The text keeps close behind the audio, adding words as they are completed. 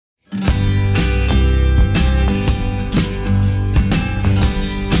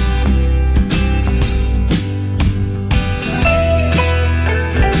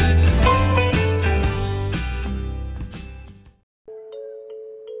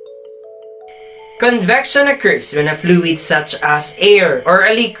Convection occurs when a fluid such as air or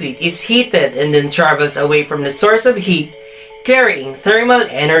a liquid is heated and then travels away from the source of heat, carrying thermal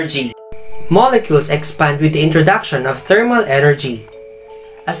energy. Molecules expand with the introduction of thermal energy.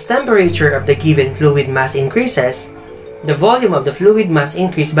 As temperature of the given fluid mass increases, the volume of the fluid must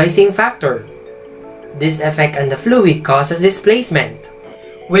increase by same factor. This effect on the fluid causes displacement.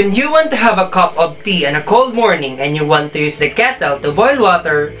 When you want to have a cup of tea on a cold morning and you want to use the kettle to boil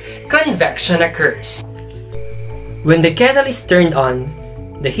water, convection occurs. When the kettle is turned on,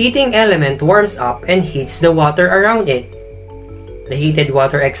 the heating element warms up and heats the water around it. The heated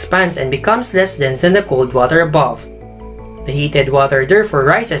water expands and becomes less dense than the cold water above. The heated water therefore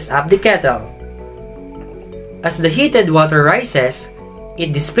rises up the kettle. As the heated water rises,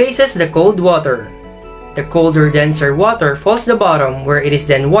 it displaces the cold water. The colder, denser water falls to the bottom where it is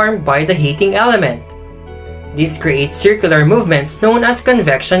then warmed by the heating element. This creates circular movements known as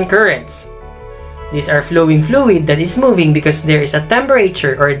convection currents. These are flowing fluid that is moving because there is a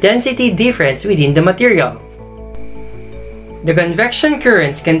temperature or density difference within the material. The convection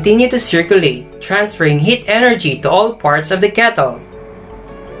currents continue to circulate, transferring heat energy to all parts of the kettle.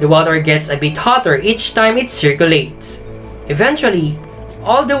 The water gets a bit hotter each time it circulates. Eventually,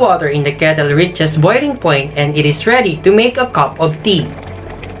 all the water in the kettle reaches boiling point and it is ready to make a cup of tea.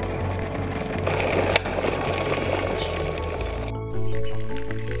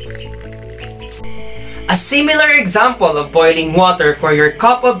 A similar example of boiling water for your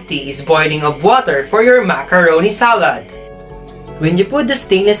cup of tea is boiling of water for your macaroni salad. When you put the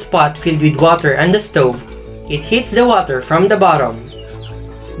stainless pot filled with water on the stove, it heats the water from the bottom.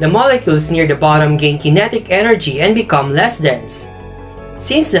 The molecules near the bottom gain kinetic energy and become less dense.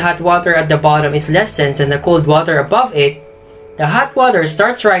 Since the hot water at the bottom is less dense than the cold water above it, the hot water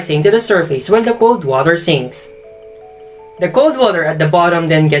starts rising to the surface while the cold water sinks. The cold water at the bottom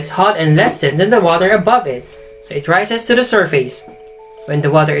then gets hot and less dense than the water above it, so it rises to the surface. When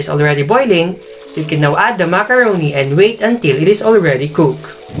the water is already boiling, you can now add the macaroni and wait until it is already cooked.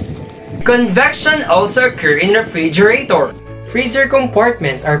 Convection also occurs in refrigerator. Freezer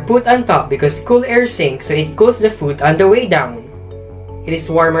compartments are put on top because cool air sinks, so it cools the food on the way down. It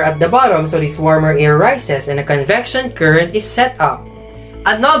is warmer at the bottom, so this warmer air rises and a convection current is set up.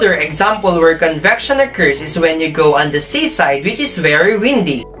 Another example where convection occurs is when you go on the seaside, which is very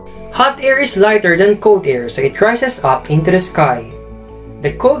windy. Hot air is lighter than cold air, so it rises up into the sky.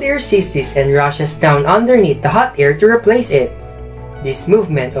 The cold air sees this and rushes down underneath the hot air to replace it. This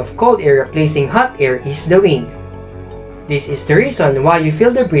movement of cold air replacing hot air is the wind. This is the reason why you feel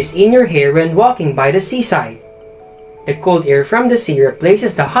the breeze in your hair when walking by the seaside. The cold air from the sea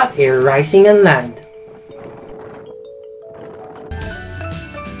replaces the hot air rising on land.